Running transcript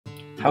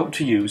How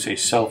to use a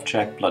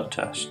self-check blood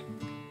test.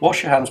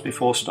 Wash your hands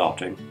before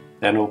starting,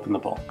 then open the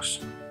box.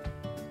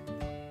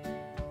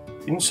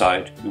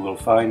 Inside you will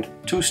find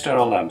 2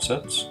 sterile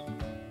lancets,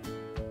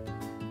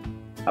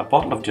 a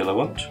bottle of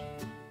diluent,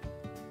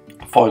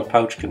 a foil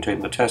pouch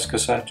containing the test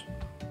cassette,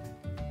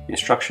 the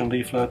instruction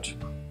leaflet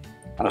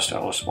and a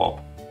sterile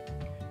swab.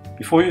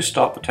 Before you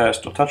start the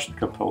test or touch the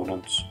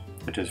components,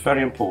 it is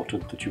very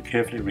important that you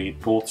carefully read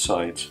both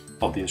sides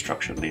of the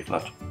instruction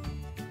leaflet.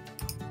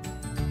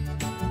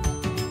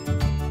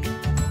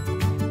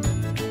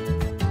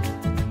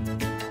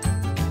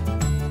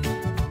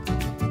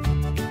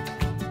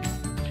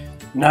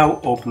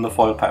 Now open the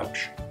foil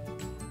pouch.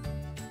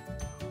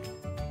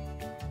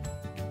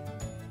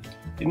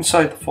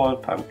 Inside the foil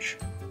pouch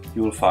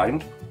you will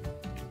find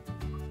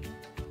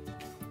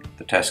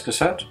the test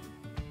cassette,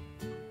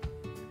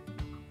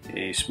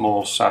 a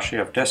small sachet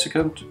of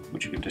desiccant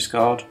which you can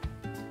discard,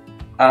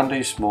 and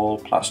a small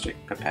plastic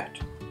pipette.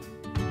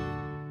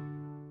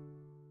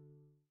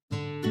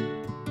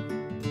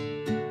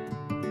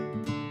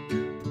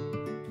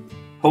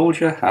 Hold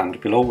your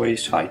hand below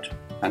waist height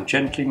and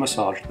gently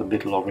massage the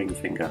middle or ring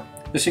finger.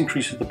 This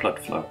increases the blood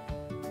flow.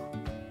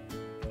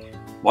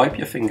 Wipe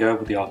your finger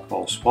with the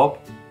alcohol swab,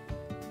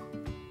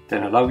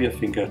 then allow your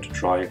finger to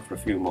dry for a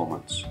few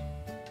moments.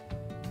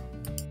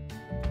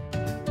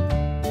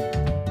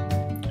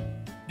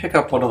 Pick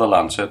up one of the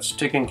lancets,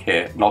 taking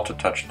care not to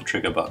touch the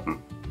trigger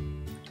button.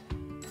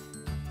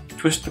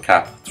 Twist the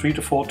cap 3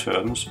 to 4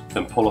 turns,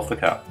 then pull off the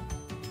cap.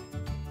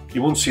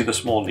 You won't see the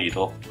small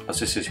needle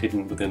as this is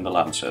hidden within the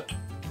lancet.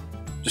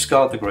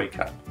 Discard the grey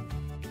cap.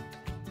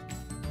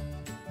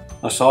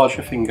 Massage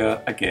your finger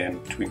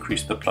again to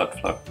increase the blood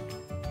flow.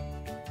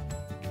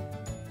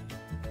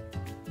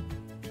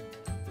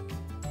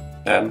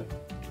 Then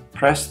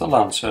press the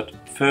lancet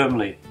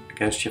firmly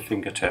against your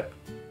fingertip.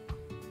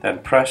 Then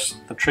press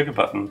the trigger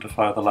button to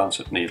fire the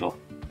lancet needle.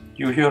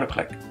 You will hear a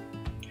click.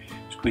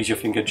 Squeeze your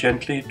finger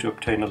gently to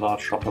obtain a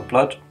large drop of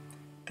blood,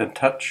 then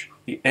touch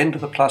the end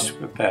of the plastic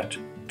pipette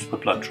to the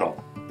blood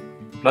drop.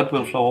 Blood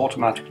will flow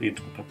automatically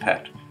into the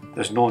pipette.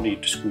 There is no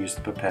need to squeeze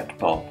the pipette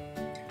bulb.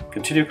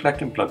 Continue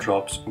collecting blood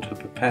drops until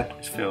the pipette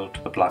is filled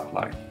to the black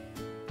line.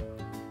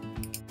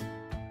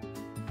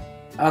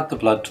 Add the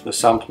blood to the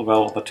sample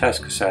well of the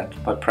test cassette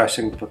by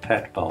pressing the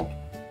pipette bulb.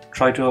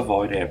 Try to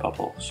avoid air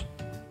bubbles.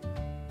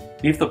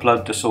 Leave the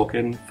blood to soak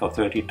in for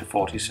 30 to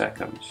 40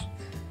 seconds.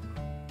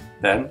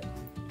 Then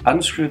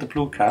unscrew the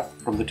blue cap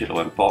from the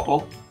diluent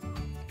bottle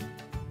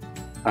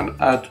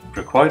and add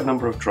the required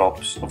number of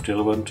drops of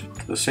diluent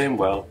to the same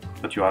well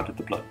that you added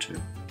the blood to.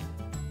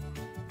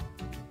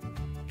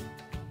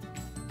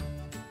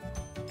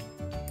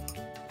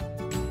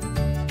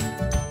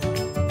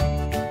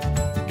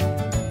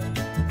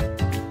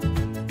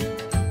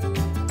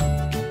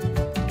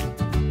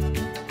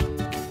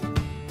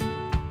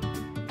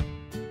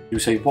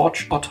 Use a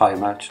watch or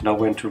timer to know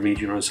when to read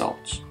your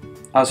results,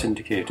 as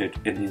indicated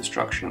in the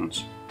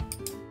instructions.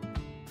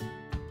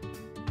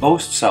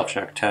 Most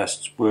self-check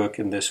tests work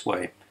in this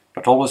way,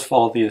 but always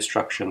follow the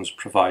instructions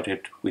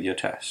provided with your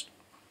test.